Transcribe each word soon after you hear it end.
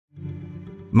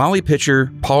Molly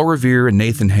Pitcher, Paul Revere, and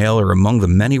Nathan Hale are among the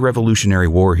many Revolutionary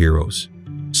War heroes,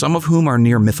 some of whom are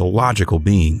near mythological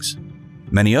beings.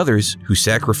 Many others, whose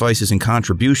sacrifices and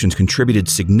contributions contributed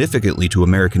significantly to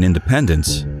American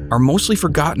independence, are mostly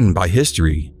forgotten by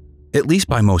history, at least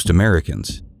by most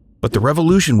Americans. But the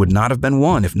Revolution would not have been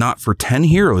won if not for 10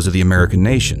 heroes of the American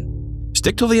nation.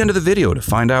 Stick till the end of the video to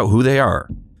find out who they are.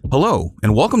 Hello,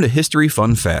 and welcome to History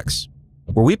Fun Facts,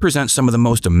 where we present some of the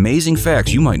most amazing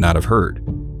facts you might not have heard.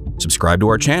 Subscribe to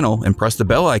our channel and press the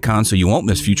bell icon so you won't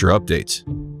miss future updates.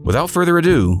 Without further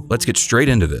ado, let's get straight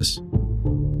into this.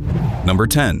 Number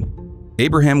 10.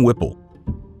 Abraham Whipple.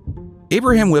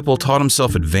 Abraham Whipple taught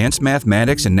himself advanced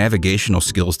mathematics and navigational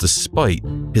skills despite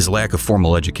his lack of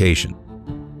formal education.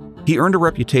 He earned a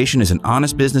reputation as an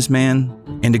honest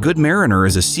businessman and a good mariner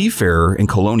as a seafarer in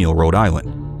colonial Rhode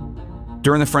Island.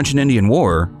 During the French and Indian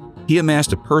War, he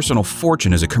amassed a personal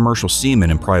fortune as a commercial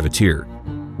seaman and privateer.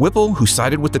 Whipple, who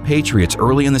sided with the Patriots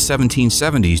early in the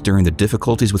 1770s during the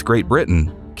difficulties with Great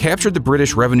Britain, captured the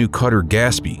British revenue cutter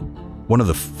Gaspee, one of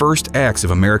the first acts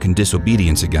of American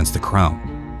disobedience against the Crown.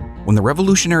 When the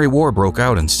Revolutionary War broke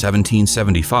out in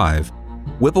 1775,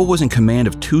 Whipple was in command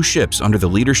of 2 ships under the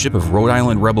leadership of Rhode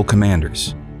Island rebel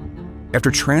commanders. After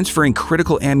transferring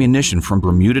critical ammunition from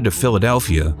Bermuda to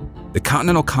Philadelphia, the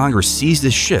Continental Congress seized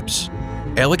his ships,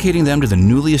 allocating them to the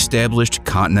newly established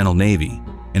Continental Navy,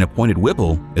 and appointed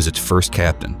Whipple as its first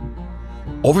captain.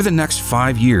 Over the next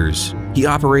 5 years, he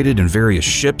operated in various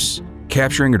ships,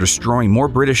 capturing or destroying more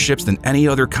British ships than any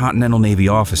other Continental Navy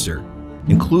officer,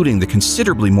 including the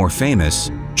considerably more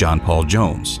famous John Paul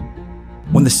Jones.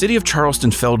 When the city of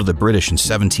Charleston fell to the British in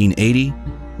 1780,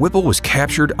 Whipple was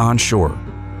captured on shore.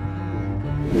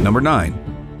 Number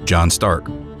 9. John Stark.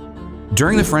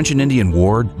 During the French and Indian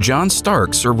War, John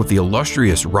Stark served with the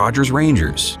illustrious Rogers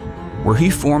Rangers, where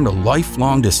he formed a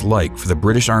lifelong dislike for the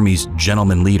British Army's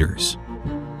gentlemen leaders.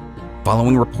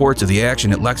 Following reports of the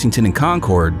action at Lexington and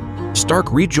Concord,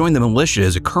 Stark rejoined the militia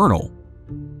as a colonel,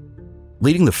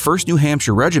 leading the 1st New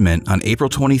Hampshire Regiment on April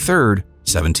 23,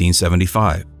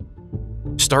 1775.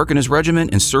 Stark and his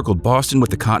regiment encircled Boston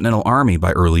with the Continental Army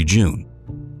by early June.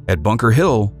 At Bunker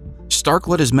Hill, Stark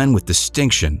led his men with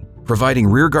distinction, providing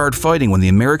rearguard fighting when the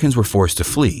Americans were forced to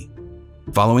flee.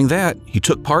 Following that, he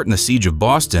took part in the Siege of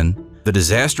Boston, the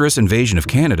disastrous invasion of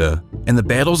Canada, and the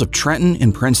battles of Trenton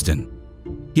and Princeton.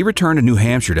 He returned to New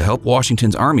Hampshire to help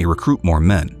Washington's army recruit more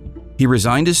men. He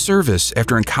resigned his service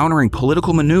after encountering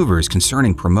political maneuvers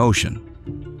concerning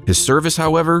promotion. His service,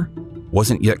 however,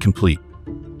 wasn't yet complete.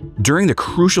 During the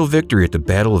crucial victory at the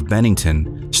Battle of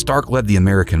Bennington, Stark led the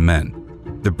American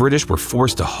men. The British were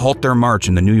forced to halt their march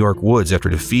in the New York woods after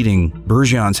defeating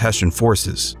Burgoyne's Hessian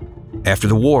forces. After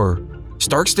the war,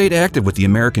 Stark stayed active with the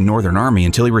American Northern Army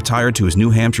until he retired to his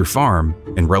New Hampshire farm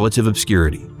in relative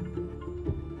obscurity.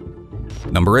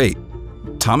 Number 8.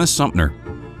 Thomas Sumter.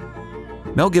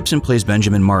 Mel Gibson plays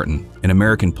Benjamin Martin, an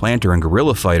American planter and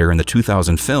guerrilla fighter in the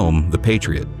 2000 film The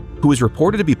Patriot, who is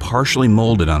reported to be partially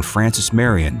molded on Francis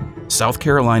Marion, South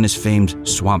Carolina's famed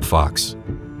swamp fox.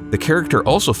 The character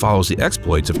also follows the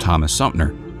exploits of Thomas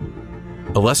Sumter,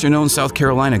 a lesser-known South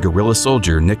Carolina guerrilla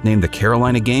soldier nicknamed the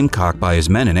Carolina Gamecock by his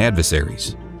men and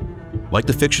adversaries. Like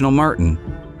the fictional Martin,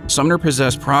 Sumter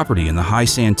possessed property in the high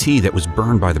Santee that was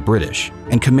burned by the British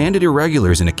and commanded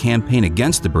irregulars in a campaign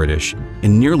against the British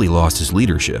and nearly lost his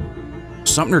leadership.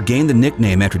 Sumter gained the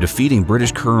nickname after defeating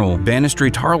British Colonel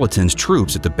Banastre Tarleton's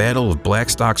troops at the Battle of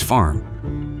Blackstock's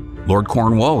Farm. Lord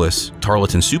Cornwallis,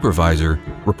 Tarleton's supervisor,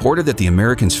 reported that the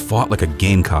Americans fought like a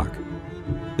gamecock.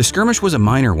 The skirmish was a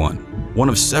minor one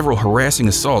of several harassing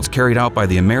assaults carried out by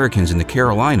the Americans in the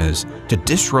Carolinas to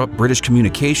disrupt British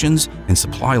communications and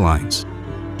supply lines.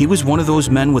 He was one of those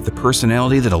men with the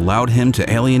personality that allowed him to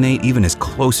alienate even his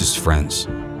closest friends,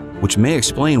 which may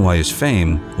explain why his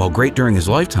fame, while great during his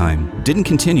lifetime, didn't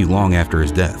continue long after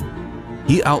his death.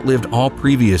 He outlived all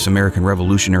previous American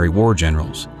Revolutionary War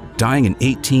generals, dying in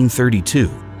 1832.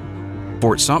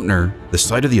 Fort Sumter, the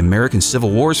site of the American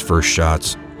Civil War's first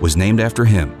shots, was named after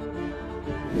him.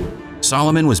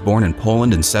 Solomon was born in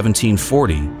Poland in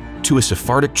 1740 to a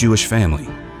Sephardic Jewish family.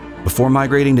 Before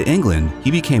migrating to England,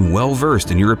 he became well-versed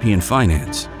in European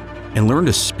finance and learned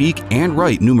to speak and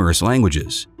write numerous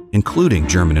languages, including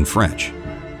German and French.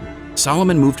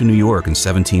 Solomon moved to New York in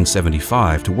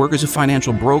 1775 to work as a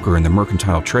financial broker in the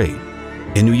mercantile trade.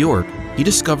 In New York, he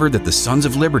discovered that the Sons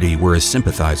of Liberty were his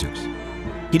sympathizers.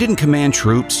 He didn't command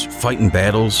troops, fight in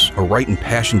battles, or write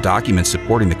impassioned documents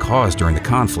supporting the cause during the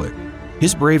conflict.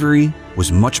 His bravery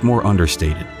was much more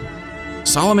understated.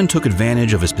 Solomon took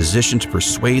advantage of his position to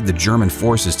persuade the German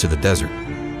forces to the desert.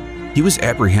 He was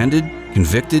apprehended,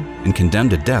 convicted, and condemned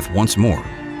to death once more.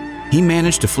 He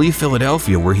managed to flee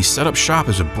Philadelphia, where he set up shop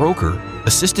as a broker,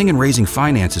 assisting in raising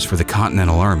finances for the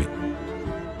Continental Army.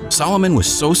 Solomon was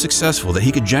so successful that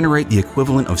he could generate the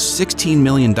equivalent of $16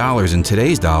 million in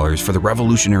today's dollars for the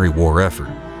Revolutionary War effort.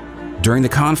 During the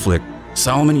conflict,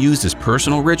 Solomon used his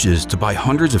personal riches to buy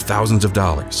hundreds of thousands of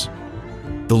dollars.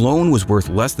 The loan was worth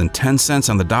less than 10 cents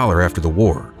on the dollar after the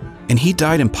war, and he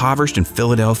died impoverished in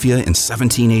Philadelphia in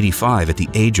 1785 at the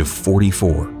age of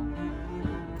 44.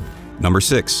 Number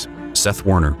 6. Seth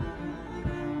Warner.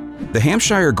 The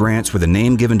Hampshire Grants were the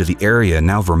name given to the area,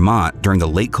 now Vermont, during the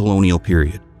late colonial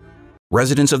period.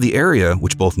 Residents of the area,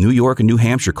 which both New York and New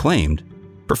Hampshire claimed,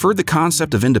 preferred the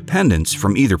concept of independence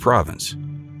from either province.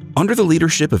 Under the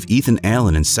leadership of Nathan Hale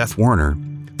and Seth Warner,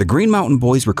 the Green Mountain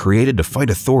Boys were created to fight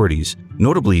authorities,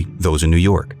 notably those in New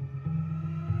York.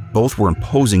 Both were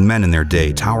imposing men in their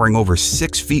day, towering over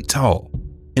 6 feet tall,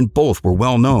 and both were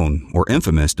well known, or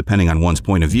infamous depending on one's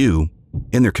point of view,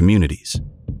 in their communities.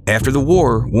 After the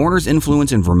war, Warner's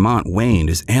influence in Vermont waned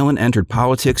as Allen entered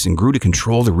politics and grew to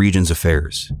control the region's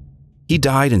affairs. He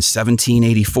died in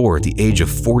 1784 at the age of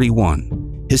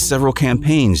 41. His several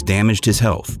campaigns damaged his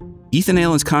health. Ethan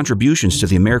Allen's contributions to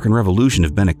the American Revolution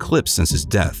have been eclipsed since his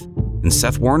death, and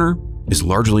Seth Warner is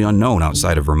largely unknown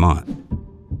outside of Vermont.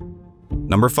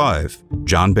 Number 5.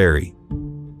 John Barry.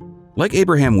 Like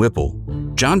Abraham Whipple,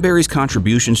 John Barry's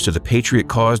contributions to the Patriot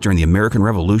cause during the American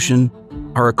Revolution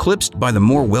are eclipsed by the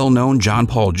more well-known John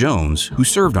Paul Jones, who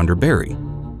served under Barry.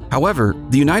 However,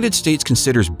 the United States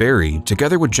considers Barry,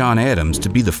 together with John Adams, to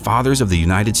be the fathers of the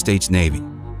United States Navy.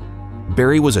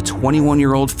 Barry was a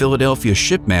 21-year-old Philadelphia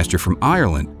shipmaster from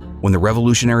Ireland when the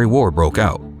Revolutionary War broke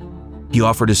out. He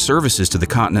offered his services to the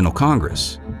Continental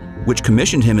Congress, which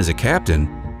commissioned him as a captain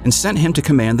and sent him to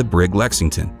command the brig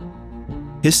Lexington.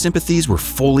 His sympathies were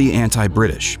fully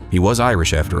anti-British. He was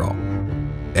Irish after all.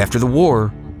 After the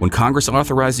war, when Congress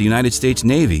authorized the United States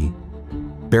Navy,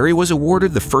 Barry was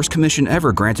awarded the first commission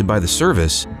ever granted by the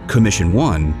service, Commission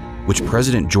 1, which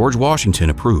President George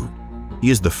Washington approved. He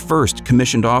is the first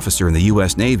commissioned officer in the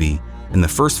U.S. Navy and the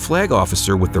first flag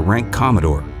officer with the rank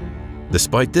Commodore.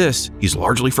 Despite this, he's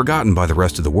largely forgotten by the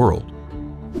rest of the world.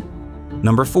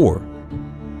 Number 4.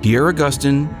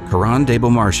 Pierre-Augustin Caron de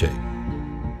Beaumarchais.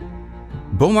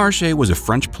 Beaumarchais was a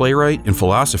French playwright and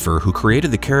philosopher who created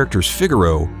the characters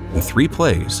Figaro in 3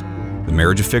 plays: The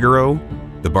Marriage of Figaro,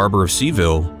 The Barber of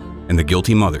Seville, and The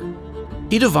Guilty Mother.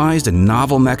 He devised a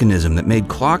novel mechanism that made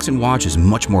clocks and watches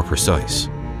much more precise.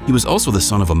 He was also the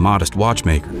son of a modest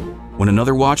watchmaker. When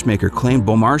another watchmaker claimed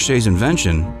Beaumarchais'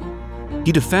 invention,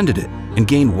 he defended it and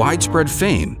gained widespread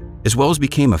fame, as well as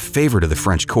became a favorite of the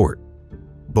French court.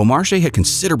 Beaumarchais had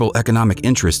considerable economic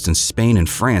interests in Spain and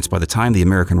France by the time the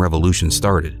American Revolution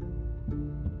started.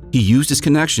 He used his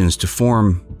connections to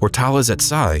form Hortalez et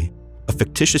Cie, a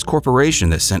fictitious corporation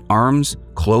that sent arms,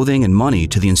 clothing, and money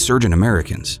to the insurgent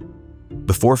Americans.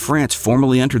 Before France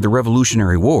formally entered the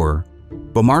Revolutionary War,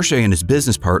 Beaumarchais and his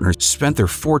business partners spent their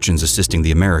fortunes assisting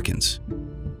the Americans.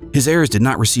 His heirs did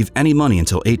not receive any money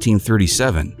until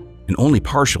 1837, and only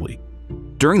partially.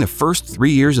 During the first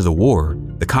 3 years of the war,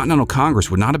 the Continental Congress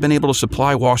would not have been able to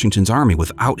supply Washington's army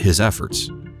without his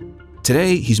efforts.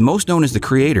 Today, he's most known as the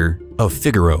creator of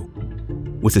Figaro,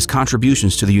 with his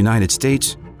contributions to the United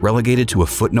States relegated to a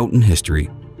footnote in history.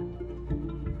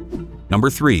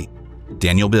 Number 3.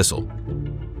 Daniel Bissell.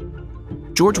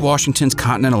 George Washington's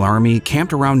Continental Army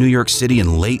camped around New York City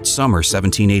in late summer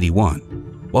 1781,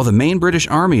 while the main British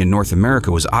Army in North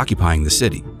America was occupying the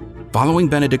city. Following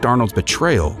Benedict Arnold's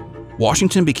betrayal,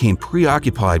 Washington became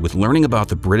preoccupied with learning about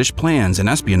the British plans and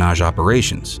espionage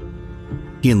operations.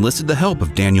 He enlisted the help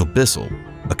of Daniel Bissell,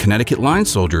 a Connecticut line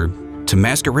soldier, to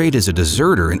masquerade as a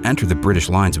deserter and enter the British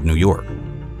lines of New York.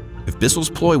 If Bissell's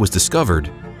ploy was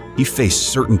discovered, he faced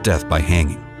certain death by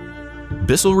hanging.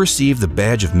 Bissell received the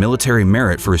Badge of Military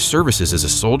Merit for his services as a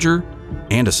soldier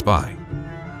and a spy.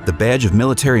 The Badge of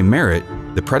Military Merit,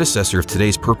 the predecessor of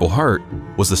today's Purple Heart,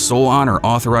 was the sole honor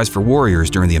authorized for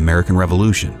warriors during the American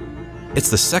Revolution. It's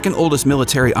the second oldest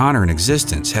military honor in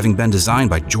existence, having been designed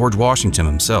by George Washington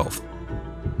himself.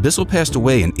 Bissell passed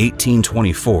away in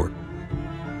 1824.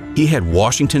 He had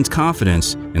Washington's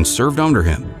confidence and served under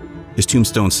him, his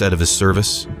tombstone said of his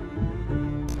service.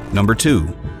 Number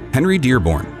 2. Henry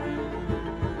Dearborn.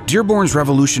 Dearborn's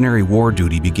Revolutionary War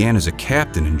duty began as a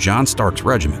captain in John Stark's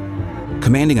regiment,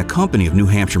 commanding a company of New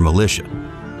Hampshire militia.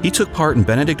 He took part in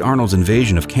Benedict Arnold's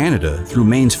invasion of Canada through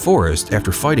Maine's forest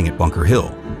after fighting at Bunker Hill.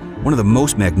 One of the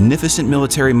most magnificent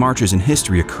military marches in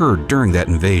history occurred during that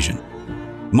invasion.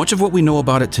 Much of what we know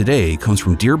about it today comes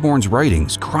from Dearborn's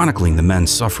writings chronicling the men's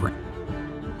suffering.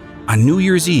 On New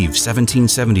Year's Eve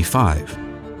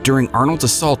 1775, during Arnold's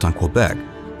assault on Quebec,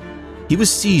 He was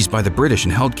seized by the British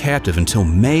and held captive until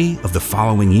May of the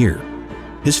following year.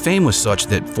 His fame was such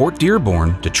that Fort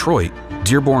Dearborn, Detroit,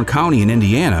 Dearborn County in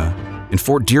Indiana, and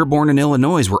Fort Dearborn in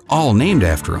Illinois were all named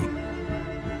after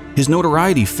him. His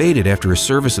notoriety faded after his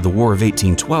service of the War of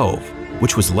 1812,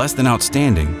 which was less than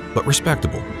outstanding, but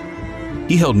respectable.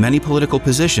 He held many political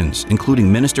positions,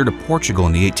 including minister to Portugal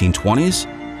in the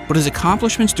 1820s, but his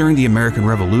accomplishments during the American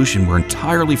Revolution were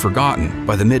entirely forgotten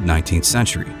by the mid-19th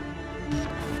century.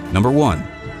 Number 1.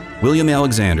 William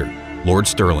Alexander, Lord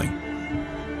Stirling.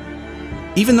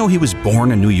 Even though he was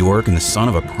born in New York and the son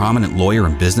of a prominent lawyer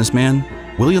and businessman,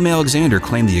 William Alexander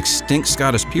claimed the extinct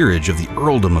Scottish peerage of the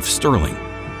Earldom of Stirling.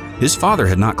 His father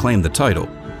had not claimed the title.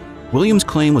 William's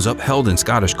claim was upheld in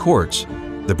Scottish courts.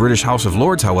 The British House of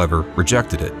Lords, however,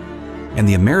 rejected it, and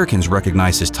the Americans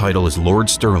recognized his title as Lord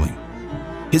Stirling.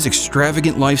 His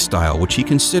extravagant lifestyle, which he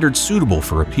considered suitable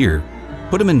for a peer,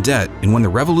 put him in debt, and when the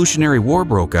Revolutionary War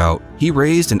broke out, he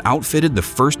raised and outfitted the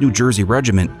 1st New Jersey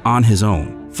Regiment on his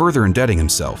own, further indebting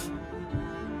himself.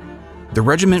 The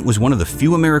regiment was one of the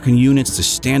few American units to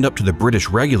stand up to the British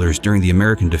regulars during the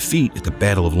American defeat at the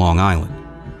Battle of Long Island.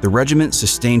 The regiment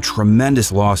sustained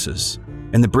tremendous losses,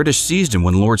 and the British seized him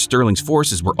when Lord Stirling's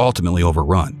forces were ultimately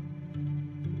overrun.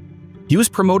 He was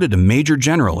promoted to Major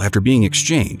General after being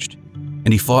exchanged,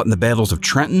 and he fought in the battles of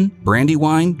Trenton,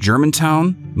 Brandywine,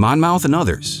 Germantown, Monmouth, and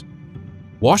others.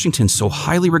 Washington so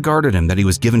highly regarded him that he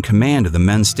was given command of the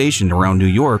men stationed around New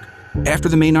York after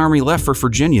the main army left for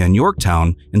Virginia and Yorktown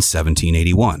in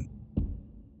 1781.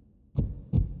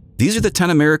 These are the 10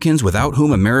 Americans without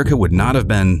whom America would not have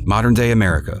been modern-day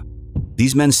America.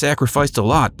 These men sacrificed a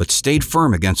lot but stayed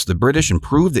firm against the British and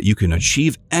proved that you can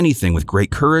achieve anything with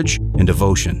great courage and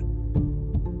devotion.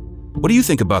 What do you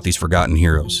think about these forgotten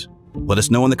heroes? Let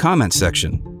us know in the comments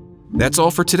section. That's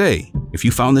all for today. If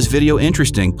you found this video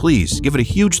interesting, please give it a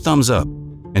huge thumbs up.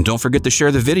 And don't forget to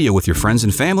share the video with your friends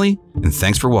and family, and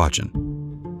thanks for watching.